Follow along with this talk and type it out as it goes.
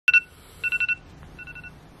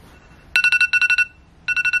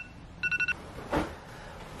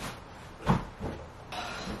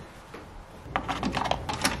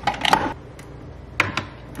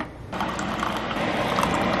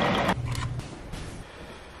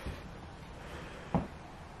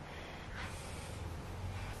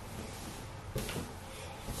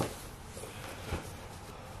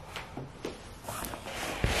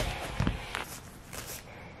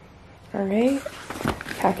All right,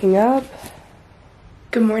 packing up.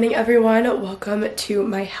 Good morning, everyone. Welcome to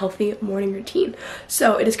my healthy morning routine.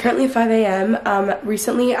 So it is currently 5 a.m.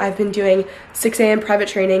 Recently, I've been doing 6 a.m. private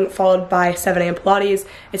training followed by 7 a.m. Pilates.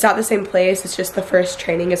 It's not the same place. It's just the first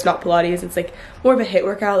training. It's not Pilates. It's like more of a HIIT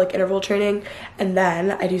workout, like interval training. And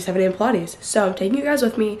then I do 7 a.m. Pilates. So I'm taking you guys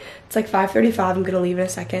with me. It's like 5:35. I'm going to leave in a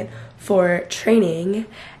second for training.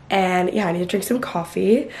 And yeah, I need to drink some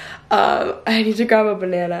coffee. I need to grab a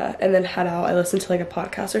banana and then head out. I listened to like a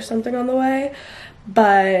podcast or something on the way.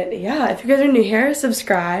 But yeah, if you guys are new here,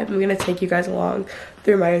 subscribe. I'm gonna take you guys along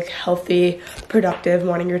through my healthy, productive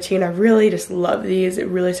morning routine. I really just love these. It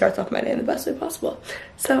really starts off my day in the best way possible.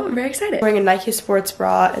 So I'm very excited. I'm wearing a Nike sports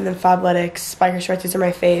bra and then Fabletics biker shorts. These are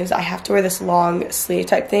my faves. I have to wear this long sleeve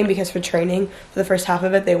type thing because for training, for the first half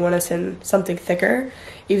of it, they want us in something thicker,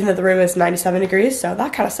 even though the room is 97 degrees, so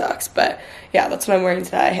that kind of sucks. But yeah, that's what I'm wearing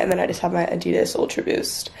today. And then I just have my Adidas Ultra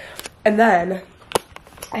Boost. And then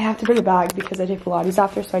I have to bring a bag because I take Pilates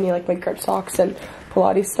after, so I need like my grip socks and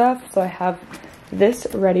Pilates stuff. So I have this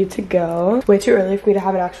ready to go. Way too early for me to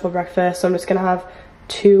have an actual breakfast, so I'm just gonna have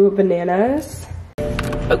 2 bananas.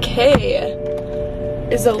 Okay,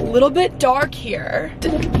 it's a little bit dark here.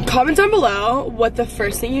 Comment down below what the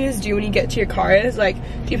first thing you guys do when you get to your car is. Like,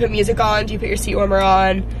 do you put music on? Do you put your seat warmer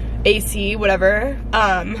on? AC, whatever.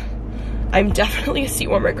 I'm definitely a seat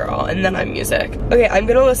warmer girl, and then I'm music. Okay, I've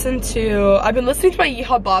been listening to my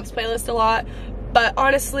Yeehaw Bob's playlist a lot, but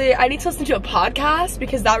honestly, I need to listen to a podcast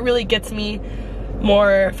because that really gets me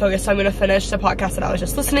more focused. So I'm gonna finish the podcast that I was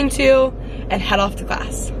just listening to and head off to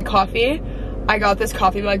class. Coffee. I got this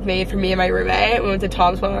coffee mug made for me and my roommate. We went to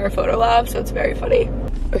Tom's 1 hour photo lab, so it's very funny.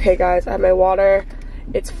 Okay guys, I have my water.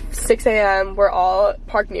 It's 6 a.m. We're all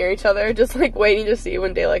parked near each other, just like waiting to see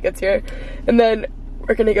when daylight gets here. And then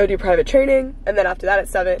we're gonna go do private training, and then after that at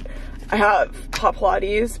 7, I have hot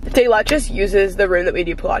Pilates. Daylight just uses the room that we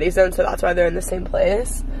do Pilates in, so that's why they're in the same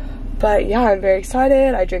place. But yeah, I'm very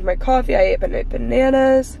excited. I drank my coffee, I ate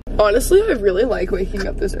bananas. Honestly, I really like waking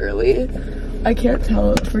up this early. I can't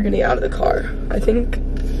tell if we're getting out of the car. I think,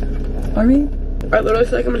 are we? I literally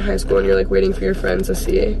feel like I'm in high school and you're like waiting for your friends to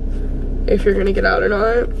see if you're gonna get out or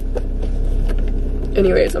not.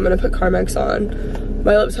 Anyways, I'm gonna put Carmex on.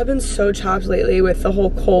 My lips have been so chapped lately with the whole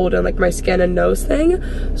cold and like my skin and nose thing.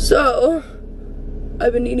 So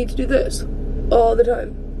I've been needing to do this all the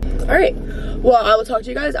time. All right, well, I will talk to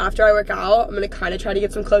you guys after I work out. I'm gonna kind of try to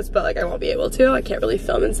get some clips, but like I won't be able to. I can't really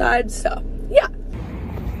film inside, so yeah.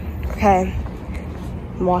 Okay,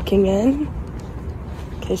 I'm walking in.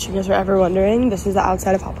 In case you guys were ever wondering, this is the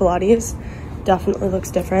outside of Hot Pilates. Definitely looks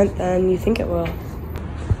different than you think it will.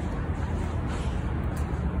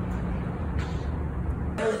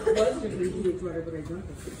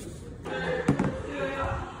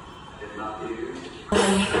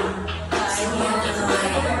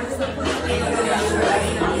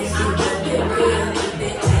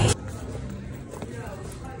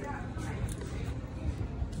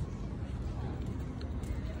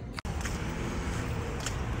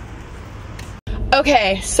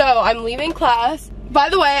 Okay, so I'm leaving class. By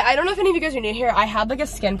the way, I don't know if any of you guys are new here. I had like a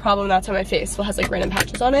skin problem. That's why my face still has like random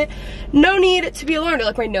patches on it. No need to be alarmed.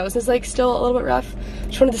 Like my nose is like still a little bit rough.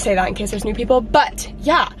 Just wanted to say that in case there's new people. But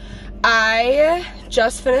yeah, I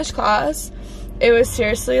just finished class. It was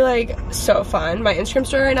seriously like so fun. My Instagram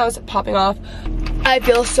story right now is popping off. I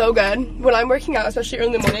feel so good when I'm working out, especially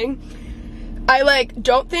early in the morning. I like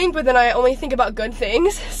don't think, but then I only think about good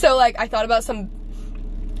things. So like I thought about some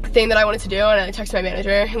thing that I wanted to do and I texted my manager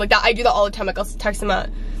and like that. I do that all the time. Like I'll text them at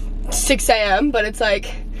 6 a.m. but it's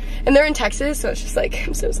like, and they're in Texas, so it's just like,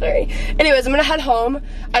 I'm so sorry. Anyways, I'm gonna head home.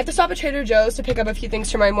 I have to stop at Trader Joe's to pick up a few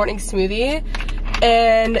things for my morning smoothie,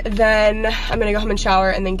 and then I'm gonna go home and shower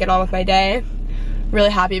and then get on with my day.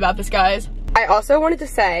 Really happy about this, guys. I also wanted to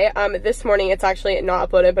say, this morning, it's actually not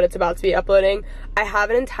uploaded, but it's about to be uploading. I have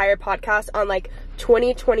an entire podcast on like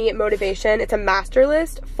 2020 motivation. It's a master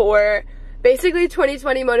list for basically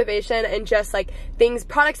 2020 motivation and just like things,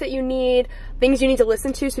 products that you need, things you need to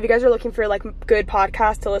listen to. So if you guys are looking for like good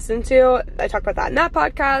podcasts to listen to, I talk about that in that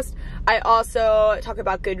podcast. I also talk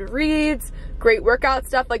about good reads, great workout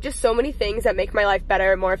stuff, like just so many things that make my life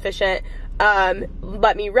better, more efficient,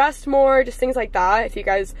 let me rest more, just things like that. If you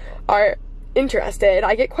guys are interested,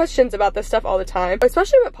 I get questions about this stuff all the time,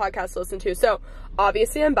 especially what podcasts to listen to. So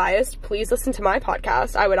obviously I'm biased. Please listen to my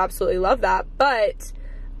podcast. I would absolutely love that. But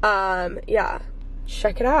yeah,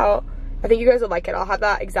 check it out. I think you guys would like it. I'll have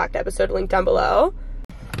that exact episode linked down below.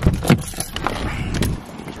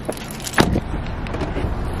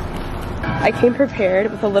 I came prepared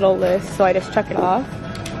with a little list, so I just check it off.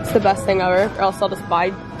 It's the best thing ever, or else I'll just buy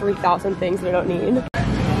 3,000 things that I don't need.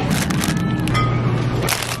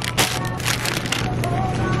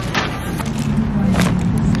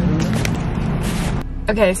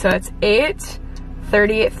 Okay, so it's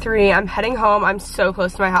 8:33. I'm heading home. I'm so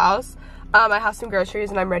close to my house. I have some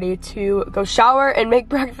groceries and I'm ready to go shower and make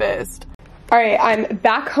breakfast. All right, I'm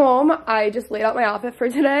back home. I just laid out my outfit for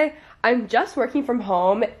today. I'm just working from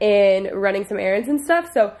home and running some errands and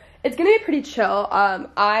stuff, so it's gonna be pretty chill.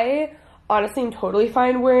 I honestly am totally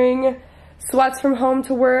fine wearing sweats from home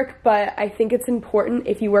to work, but I think it's important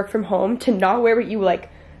if you work from home to not wear what you like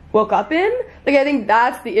woke up in. Like, I think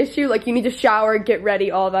that's the issue. Like, you need to shower, get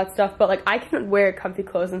ready, all that stuff, but like I can wear comfy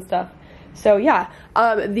clothes and stuff. So yeah,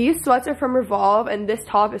 these sweats are from Revolve and this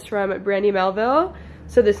top is from Brandy Melville.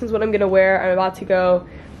 So this is what I'm gonna wear. I'm about to go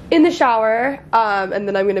in the shower, and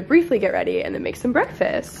then I'm gonna briefly get ready and then make some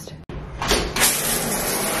breakfast.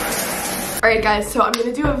 All right guys, so I'm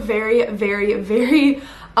gonna do a very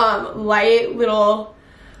light little,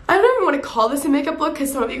 I don't even want to call this a makeup look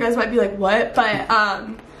because some of you guys might be like, what? But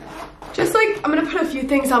just like, I'm gonna put a few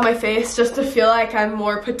things on my face just to feel like I'm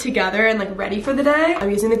more put together and like ready for the day. I'm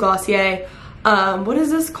using the Glossier, what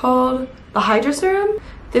is this called? The Hydra Serum?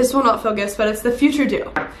 This will not focus, but it's the Future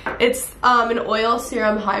Dew. It's an oil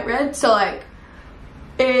serum hybrid, so like,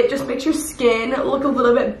 it just makes your skin look a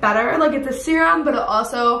little bit better. Like, it's a serum, but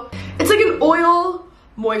it's like an oil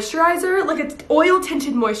moisturizer. Like, it's oil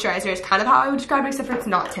tinted moisturizer is kind of how I would describe it, except for it's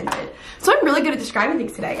not tinted. So I'm really good at describing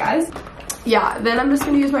things today, guys. Yeah, then I'm just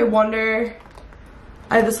gonna use my Wonder,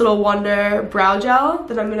 I have this little Wonder brow gel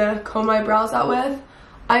that I'm gonna comb my brows out with.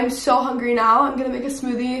 I'm so hungry now. I'm gonna make a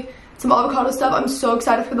smoothie, some avocado stuff. I'm so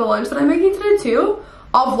excited for the lunch that I'm making today too.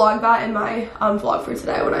 I'll vlog that in my vlog for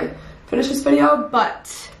today when I finish this video.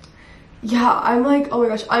 But yeah, I'm like, oh my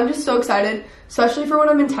gosh, I'm just so excited, especially for when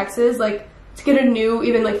I'm in Texas, like to get a new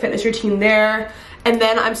even like fitness routine there. And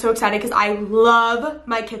then I'm so excited because I love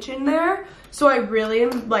my kitchen there. So I really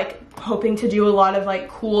am like hoping to do a lot of like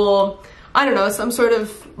cool, I don't know, some sort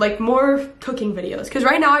of like more cooking videos. Because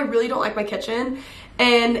right now I really don't like my kitchen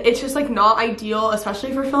and it's just like not ideal,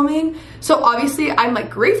 especially for filming. So obviously I'm like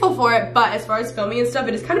grateful for it, but as far as filming and stuff,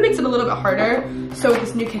 it just kind of makes it a little bit harder. So with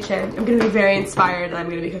this new kitchen, I'm gonna be very inspired and I'm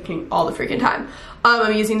gonna be cooking all the freaking time.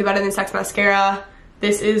 I'm using the Better Than Sex mascara.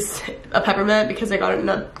 This is a peppermint because I got it in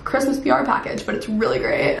a Christmas PR package, but it's really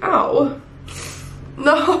great. Ow.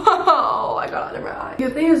 No, I got it under my eye. The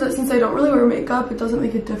thing is that since I don't really wear makeup, it doesn't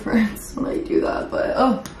make a difference when I do that, but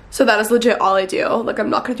oh. So that is legit all I do. Like, I'm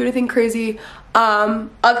not gonna do anything crazy.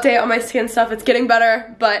 Update on my skin stuff, it's getting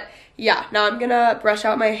better, but yeah, now I'm gonna brush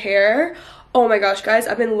out my hair. Oh my gosh, guys,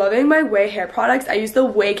 I've been loving my Way hair products. I use the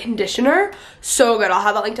Way conditioner. So good. I'll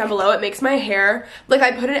have that link down below. It makes my hair, like,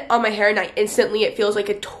 I put it on my hair and I instantly, it feels like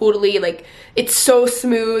it totally, like, it's so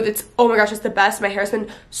smooth. It's, oh my gosh, it's the best. My hair's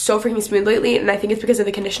been so freaking smooth lately, and I think it's because of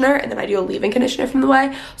the conditioner, and then I do a leave-in conditioner from the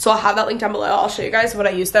Way. So I'll have that link down below. I'll show you guys what I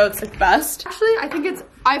use, though. It's the best. Actually, I think it's,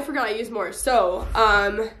 I forgot I use more. So,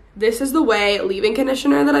 this is the Way leave-in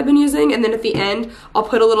conditioner that I've been using, and then at the end, I'll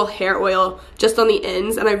put a little hair oil just on the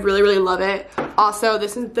ends, and I really love it. Also,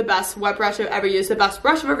 this is the best wet brush I've ever used, the best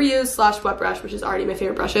brush I've ever used, / wet brush, which is already my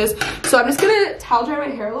favorite brushes. So I'm just gonna towel dry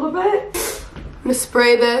my hair a little bit. I'm gonna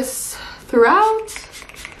spray this throughout,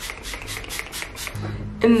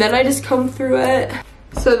 and then I just comb through it.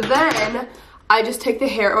 So then, I just take the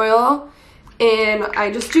hair oil, and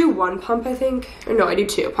I just do one pump, I think. Or no, I do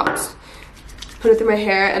 2 pumps. Put it through my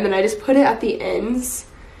hair, and then I just put it at the ends.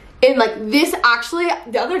 And like this, actually,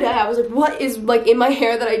 the other day I was like, what is like in my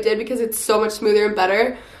hair that I did, because it's so much smoother and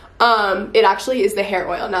better. It actually is the hair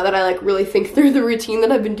oil, now that I like really think through the routine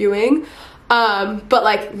that I've been doing. But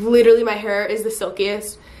like literally my hair is the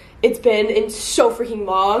silkiest it's been in so freaking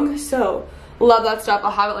long. So love that stuff. I'll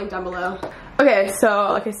have it linked down below. Okay,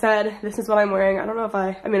 so like I said, this is what I'm wearing. I don't know if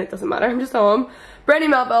I mean, it doesn't matter. I'm just home. Brandy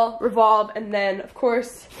Melville, Revolve, and then of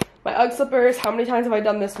course, my UGG slippers. How many times have I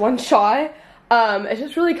done this one shot? It's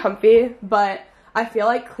just really comfy, but I feel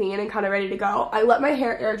like clean and kind of ready to go. I let my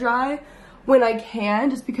hair air dry when I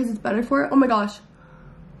can, just because it's better for it. Oh my gosh.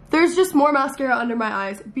 There's just more mascara under my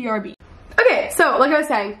eyes. BRB. Okay, so like I was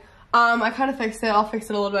saying, I kind of fixed it. I'll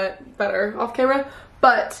fix it a little bit better off camera.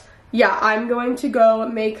 But yeah, I'm going to go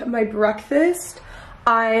make my breakfast.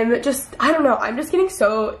 I'm just, I don't know, I'm just getting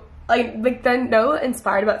so, like then no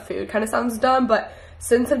inspired about food kind of sounds dumb, but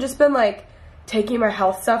since I've just been like taking my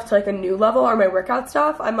health stuff to like a new level, or my workout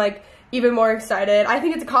stuff, I'm like even more excited. I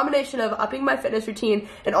think it's a combination of upping my fitness routine,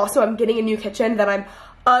 and also I'm getting a new kitchen that I'm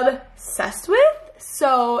obsessed with.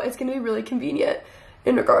 So it's gonna be really convenient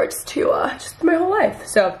in regards to just my whole life.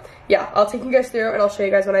 So yeah, I'll take you guys through and I'll show you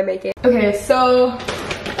guys what I'm making. Okay, so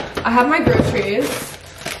I have my groceries.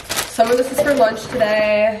 Some of this is for lunch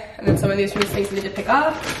today, and then some of these are just things I need to pick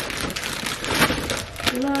up.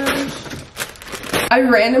 Lunch. I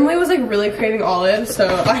randomly was like really craving olives,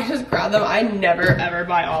 so I just grabbed them. I never ever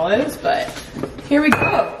buy olives, but here we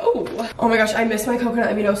go. Oh my gosh, I missed my coconut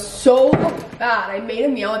amino so bad. I made a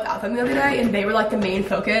meal without them the other day and they were like the main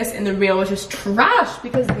focus, and the meal was just trash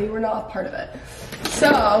because they were not a part of it. So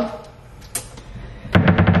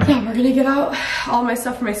yeah, we're gonna get out all my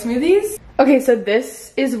stuff for my smoothies. Okay, so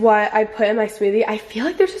this is what I put in my smoothie. I feel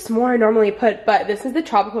like there's just more I normally put, but this is the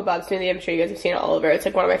tropical bud smoothie. I'm sure you guys have seen it all over. It's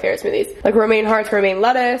like one of my favorite smoothies. Like romaine hearts, romaine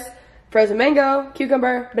lettuce, frozen mango,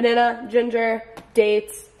 cucumber, banana, ginger,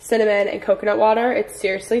 dates, cinnamon, and coconut water. It's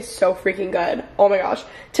seriously so freaking good. Oh my gosh.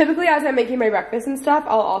 Typically, as I'm making my breakfast and stuff,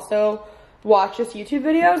 I'll also watch just YouTube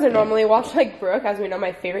videos. I normally watch like Brooke, as we know,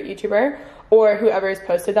 my favorite YouTuber, or whoever is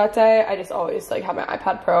posted that day. I just always like have my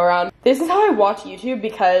iPad Pro around. This is how I watch YouTube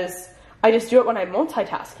because I just do it when I'm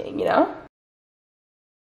multitasking, you know?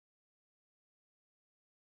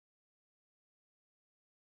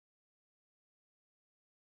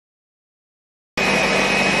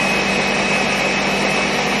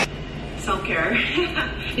 Self-care.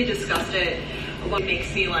 We discussed it. What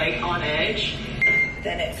makes me like on edge.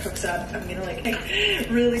 Then it cooks up. I'm gonna like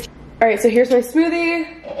really. All right, so here's my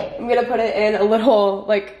smoothie. I'm gonna put it in a little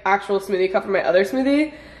like actual smoothie cup from my other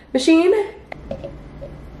smoothie machine.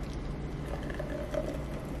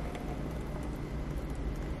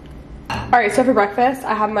 All right, so for breakfast,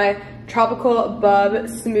 I have my tropical bub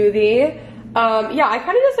smoothie. Yeah, I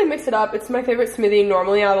kind of just like mix it up. It's my favorite smoothie.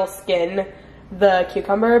 Normally I will skin the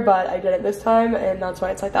cucumber, but I did it this time and that's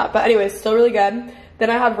why it's like that. But anyways, still really good. Then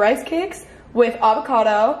I have rice cakes with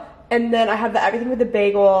avocado, and then I have the everything with the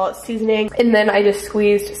bagel seasoning, and then I just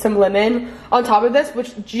squeezed some lemon on top of this,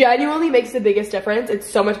 which genuinely makes the biggest difference. It's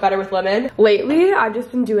so much better with lemon. Lately, I've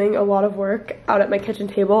just been doing a lot of work out at my kitchen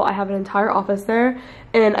table. I have an entire office there,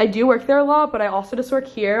 and I do work there a lot, but I also just work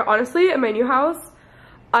here. Honestly, in my new house,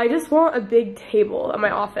 I just want a big table at my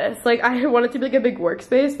office. Like, I want it to be like a big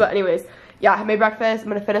workspace, but anyways, yeah, I had my breakfast. I'm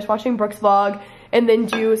gonna finish watching Brooke's vlog and then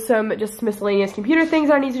do some just miscellaneous computer things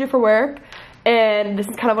I need to do for work. And this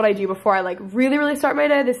is kind of what I do before I like really start my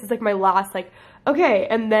day. This is like my last like, okay.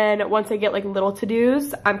 And then once I get like little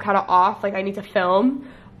to-dos, I'm kind of off. Like I need to film.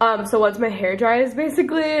 So once my hair dries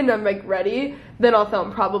basically and I'm like ready, then I'll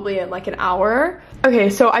film probably in like an hour. Okay,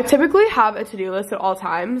 so I typically have a to-do list at all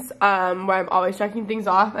times where I'm always checking things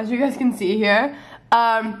off, as you guys can see here.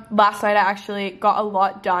 Last night I actually got a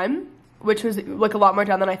lot done, which was like a lot more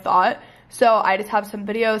done than I thought. So I just have some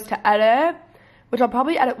videos to edit, which I'll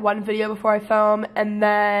probably edit one video before I film, and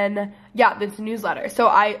then, yeah, this newsletter. So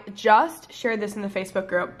I just shared this in the Facebook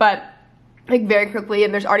group, but like very quickly,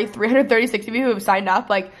 and there's already 336 of you who have signed up,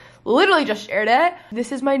 like literally just shared it.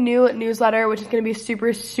 This is my new newsletter, which is gonna be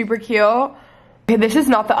super cute. Okay, this is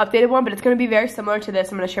not the updated one, but it's gonna be very similar to this.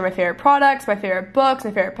 I'm gonna share my favorite products, my favorite books,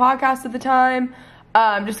 my favorite podcasts at the time,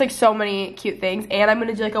 just like so many cute things. And I'm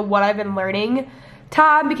gonna do like a what I've been learning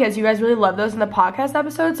tab because you guys really love those in the podcast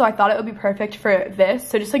episode, so I thought it would be perfect for this.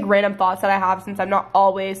 So just like random thoughts that I have since I'm not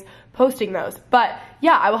always posting those. But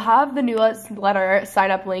yeah, I will have the newsletter sign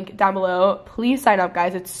up link down below. Please sign up,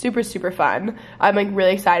 guys. It's super fun. I'm like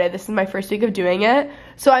really excited. This is my first week of doing it,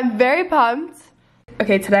 so I'm very pumped.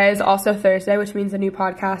 Okay, today is also Thursday, which means a new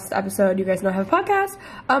podcast episode. You guys know I have a podcast.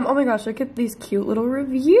 Oh my gosh, look at these cute little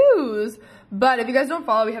reviews. But if you guys don't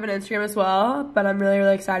follow, we have an Instagram as well. But I'm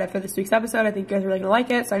really excited for this week's episode. I think you guys are really gonna like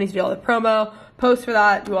it. So I need to do all the promo, post for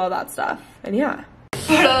that, do all that stuff. And yeah.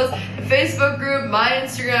 Photos, Facebook group, my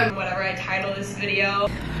Instagram, whatever I title this video.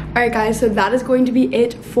 Alright guys, so that is going to be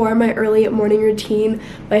it for my early morning routine.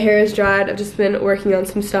 My hair is dried. I've just been working on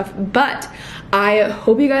some stuff. But I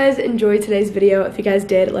hope you guys enjoyed today's video. If you guys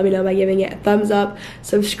did, let me know by giving it a thumbs up.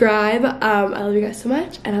 Subscribe. I love you guys so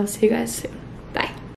much, and I'll see you guys soon.